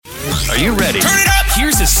Are you ready? Turn it up!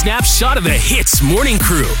 Here's a snapshot of the Hits Morning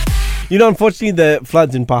Crew. You know, unfortunately, the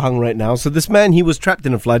flood's in Pahang right now. So this man, he was trapped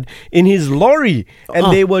in a flood in his lorry.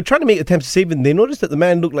 And they were trying to make attempts to save him. They noticed that the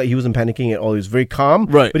man looked like he wasn't panicking at all. He was very calm.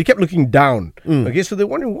 Right. But he kept looking down. Okay, so they're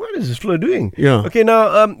wondering, what is this fella doing? Yeah. Okay,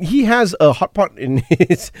 now, he has a hot pot in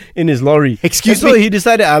his lorry. Excuse and me? So he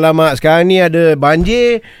decided, alamak, sekarang ni ada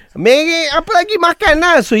banjir. Mari, apa lagi makan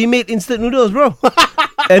lah. So he made instant noodles, bro.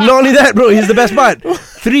 And not only that, bro, here's the best part.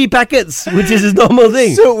 3 packets, which is his normal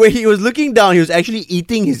thing. So when he was looking down, he was actually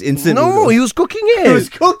eating his instant No, noodles. he was cooking it. He was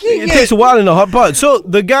cooking It it. takes a while in a hot pot. So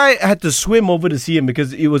the guy had to swim over to see him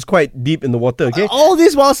because it was quite deep in the water, okay? All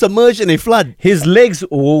this while submerged in a flood. His legs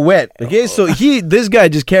were wet, okay? So this guy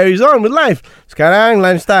just carries on with life. Sekarang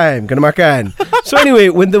lunchtime, kena makan. So anyway,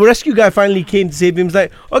 when the rescue guy finally came to save him, he's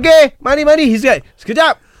like, okay, mari. He's like,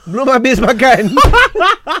 sekejap, belum habis makan.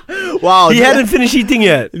 Wow. He hadn't finished eating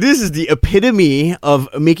yet. This is the epitome of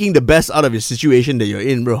making the best out of your situation that you're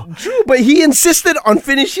in, bro. True, but he insisted on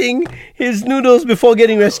finishing his noodles before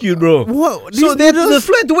getting rescued, bro. What? So These noodles- the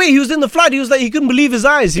flood, the way he was in the flood, he was like, he couldn't believe his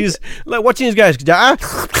eyes. He was like watching his guys. You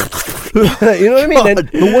know what I mean? And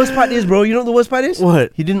the worst part is, bro, you know what the worst part is?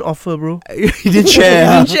 What? He didn't offer, bro. He didn't share.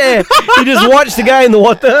 He didn't share. He just watched the guy in the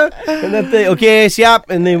water and then they, okay, siap,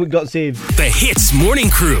 and they got saved. The Hits Morning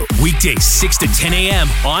Crew. Weekdays 6 to 10 a.m.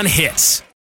 on Hits.